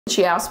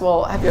She asked,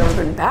 well, have you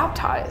ever been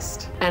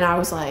baptized? And I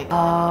was like,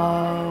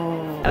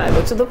 oh. And I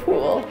looked at the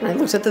pool, and I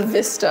looked at the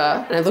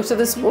vista, and I looked at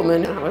this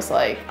woman, and I was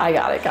like, I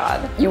got it,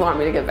 God. You want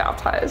me to get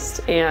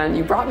baptized. And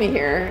you brought me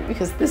here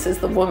because this is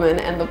the woman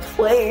and the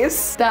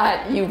place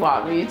that you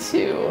want me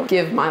to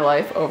give my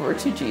life over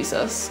to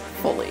Jesus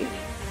fully.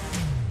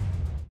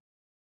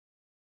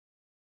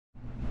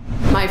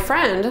 My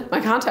friend, my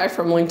contact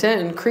from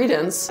LinkedIn,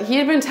 Credence, he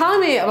had been telling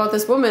me about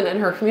this woman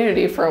and her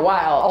community for a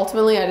while.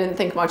 Ultimately, I didn't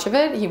think much of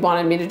it. He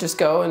wanted me to just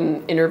go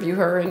and interview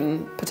her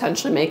and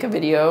potentially make a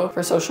video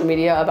for social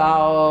media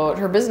about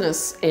her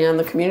business and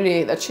the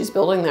community that she's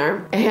building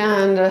there.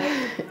 And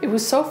it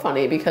was so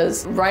funny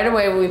because right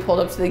away when we pulled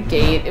up to the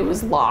gate, it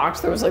was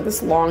locked. There was like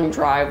this long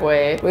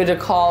driveway. We had to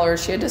call her.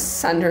 She had to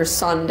send her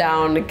son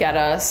down to get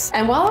us.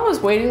 And while I was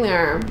waiting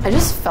there, I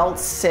just felt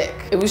sick.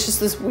 It was just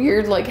this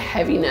weird like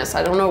heaviness.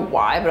 I don't know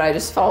why, but I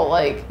just felt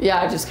like,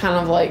 yeah, just kind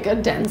of like a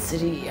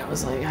density. I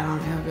was like, I don't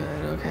feel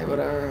good. Okay,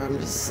 whatever. I'm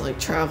just like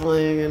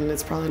traveling and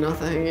it's probably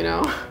nothing, you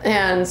know?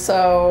 And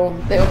so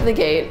they open the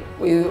gate.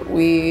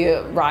 We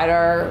ride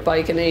our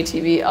bike and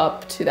ATV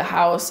up to the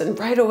house, and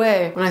right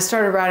away, when I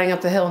started riding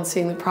up the hill and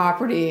seeing the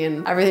property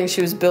and everything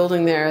she was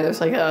building there's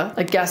like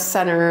a guest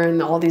center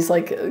and all these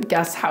like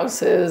guest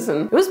houses,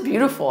 and it was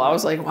beautiful. I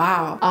was like,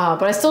 wow.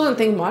 But I still didn't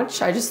think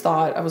much. I just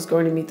thought I was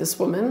going to meet this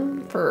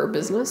woman for her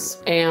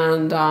business.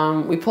 And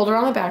we pulled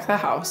around the back of the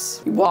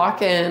house. We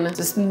walk in,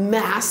 this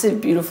massive,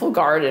 beautiful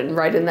garden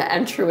right in the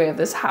entryway of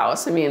this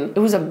house. I mean, it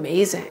was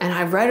amazing. And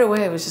I right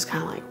away was just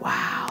kind of like,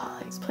 wow.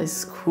 This place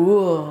is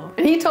cool.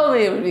 And he told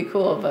me it would be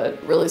cool,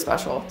 but really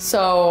special.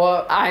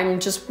 So I'm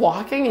just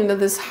walking into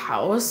this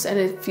house and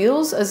it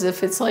feels as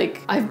if it's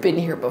like I've been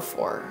here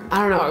before.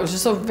 I don't know, it was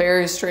just a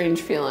very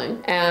strange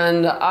feeling.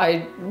 And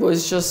I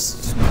was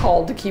just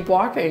called to keep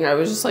walking. I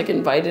was just like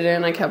invited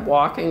in. I kept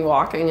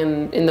walking,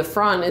 and in the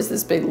front is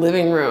this big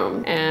living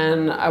room.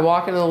 And I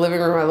walk into the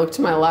living room, I look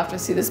to my left, I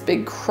see this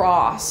big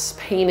cross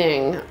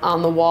painting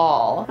on the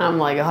wall. And I'm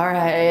like, all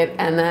right.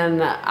 And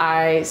then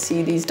I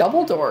see these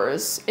double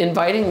doors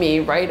inviting me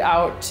right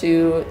out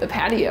to the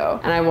patio.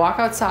 And I walk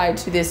outside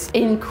to this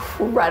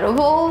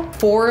incredible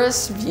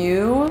forest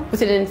view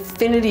with an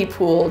infinity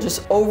pool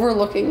just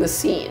overlooking the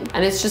scene.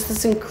 And it's just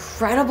this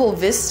incredible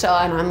vista.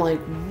 And I'm like,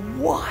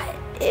 what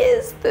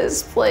is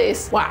this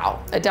place?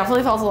 Wow. I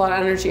definitely felt a lot of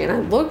energy, and I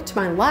looked to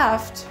my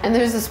left and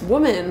there's this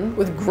woman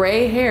with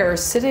gray hair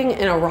sitting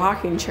in a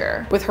rocking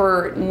chair with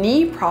her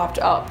knee propped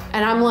up.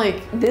 And I'm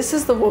like, this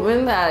is the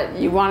woman that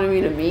you wanted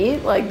me to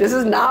meet? Like, this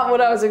is not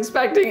what I was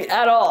expecting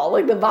at all.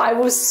 Like, the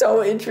vibe was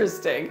so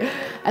interesting.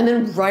 And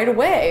then right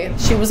away,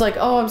 she was like,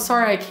 oh, I'm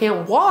sorry, I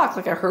can't walk.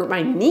 Like, I hurt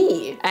my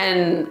knee.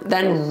 And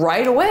then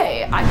right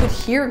away, I could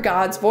hear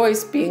God's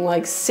voice being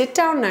like, sit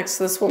down next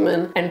to this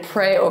woman and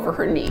pray over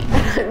her knee.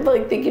 And I'm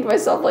like, thinking to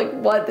myself, like,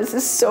 what? This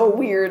is so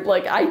weird.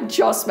 Like, I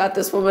just met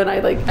this woman.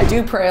 I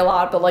do pray a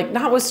lot, but like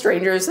not with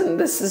strangers. And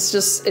this is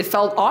just, it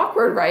felt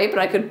awkward, right? But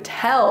I could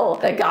tell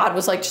that God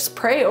was like, just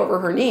pray over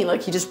her knee.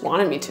 Like, he just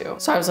wanted me to.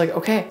 So I was like,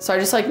 okay. So I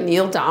just like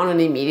kneeled down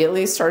and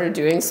immediately started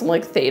doing some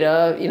like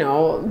theta, you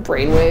know,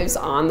 brainwaves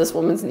on this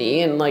woman's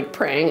knee and like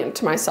praying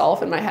to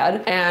myself in my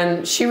head.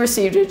 And she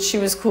received it. She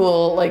was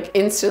cool. Like,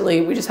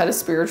 instantly, we just had a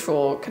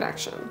spiritual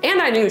connection.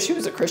 And I knew she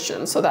was a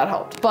Christian, so that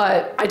helped.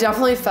 But I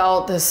definitely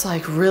felt this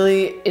like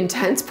really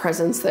intense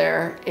presence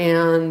there.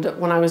 And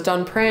when I was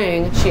done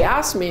praying, she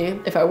asked me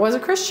if I was a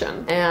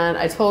Christian. And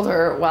I told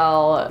her,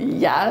 well,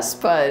 yes,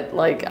 but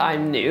like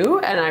I'm new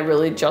and I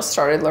really just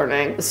started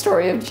learning the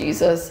story of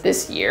Jesus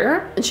this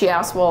year. And she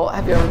asked, well,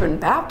 have you ever been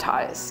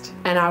baptized?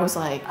 And I was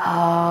like,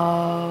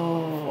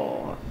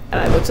 oh. And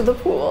I looked at the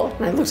pool,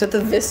 and I looked at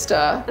the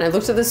vista, and I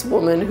looked at this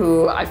woman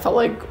who I felt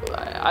like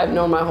I've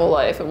known my whole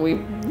life, and we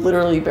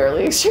literally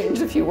barely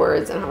exchanged a few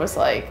words. And I was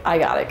like, I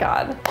got it,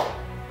 God.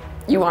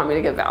 You want me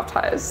to get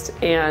baptized,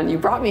 and you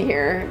brought me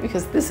here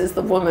because this is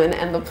the woman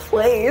and the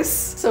place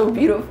so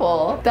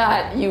beautiful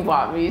that you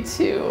want me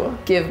to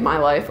give my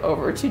life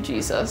over to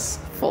Jesus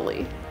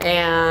fully.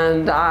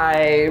 And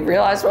I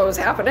realized what was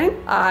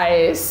happening.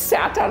 I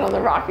sat down on the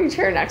rocking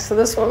chair next to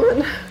this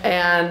woman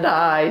and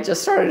I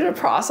just started to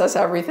process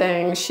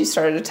everything. She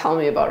started to tell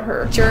me about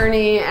her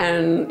journey,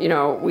 and you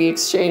know, we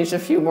exchanged a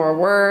few more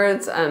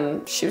words,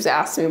 and she was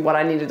asking me what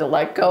I needed to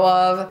let go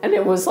of, and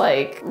it was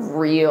like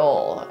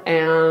real.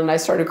 And I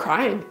started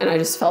crying, and I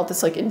just felt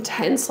this like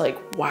intense,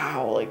 like,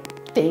 wow, like,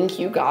 thank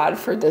you, God,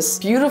 for this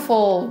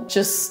beautiful,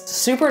 just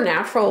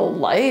supernatural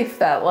life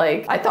that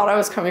like, I thought I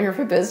was coming here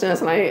for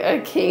business, and I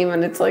came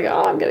and it's like,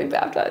 oh, I'm getting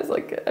baptized.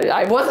 Like,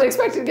 I wasn't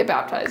expecting to get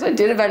baptized. I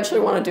did eventually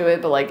want to do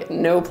it, but like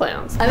no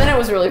plans. And then it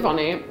was really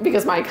funny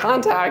because my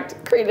contact,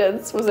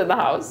 Credence, was in the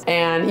house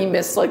and he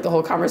missed like the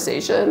whole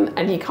conversation,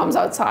 and he comes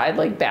outside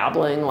like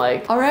babbling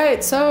like, all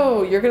right,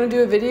 so you're gonna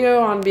do a video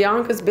on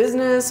Bianca's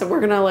business and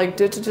we're gonna like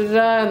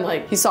da-da-da-da, and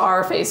like he saw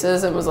our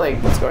faces and was like,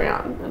 what's going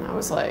on? And I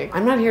was like,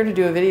 I'm not here to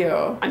do a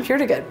video. I'm here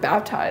to get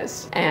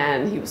baptized.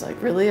 And he was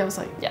like, really? I was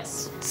like,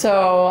 yes.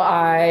 So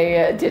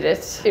I did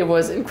it. It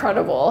was incredible.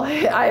 incredible.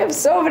 I have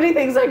so many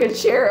things I could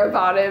share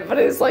about it, but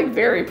it's like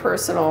very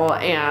personal,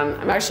 and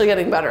I'm actually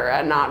getting better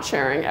at not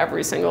sharing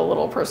every single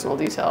little personal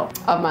detail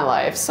of my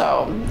life.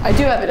 So I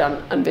do have it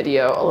on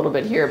video a little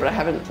bit here, but I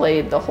haven't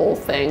played the whole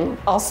thing.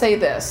 I'll say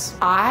this,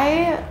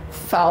 I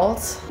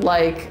felt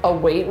like a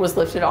weight was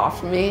lifted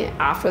off of me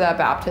after that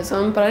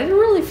baptism, but I didn't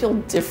really feel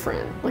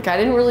different. Like I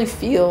didn't really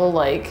feel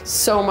like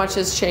so much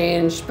has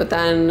changed. But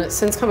then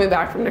since coming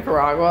back from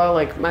Nicaragua,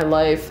 like my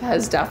life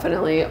has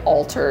definitely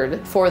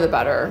altered for the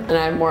better. And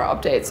I have more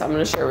updates I'm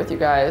gonna share with you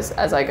guys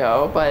as I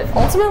go. But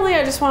ultimately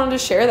I just wanted to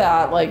share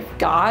that like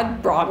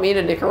God brought me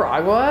to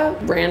Nicaragua,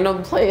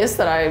 random place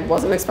that I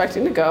wasn't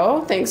expecting to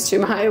go, thanks to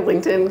my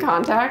LinkedIn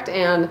contact.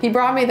 And he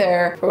brought me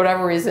there for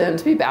whatever reason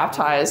to be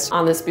baptized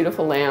on this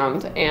beautiful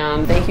land.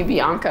 And thank you,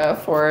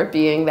 Bianca, for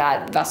being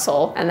that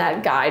vessel and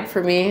that guide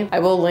for me. I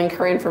will link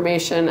her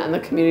information and the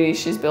community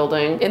she's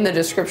building in the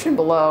description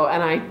below.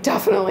 And I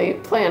definitely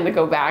plan to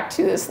go back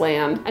to this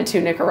land and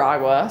to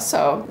Nicaragua.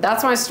 So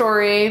that's my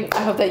story.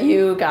 I hope that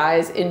you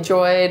guys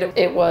enjoyed.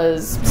 It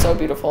was so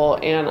beautiful,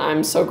 and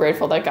I'm so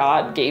grateful that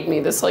God gave me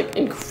this like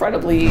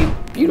incredibly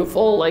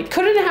beautiful, like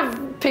couldn't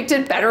have picked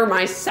it better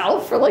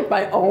myself for like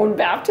my own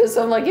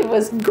baptism. Like it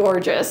was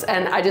gorgeous,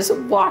 and I just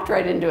walked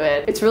right into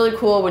it. It's really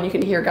cool when you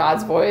can hear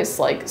God's voice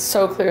like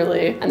so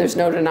clearly and there's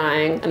no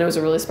denying, and it was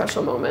a really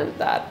special moment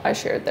that I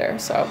shared there.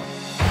 So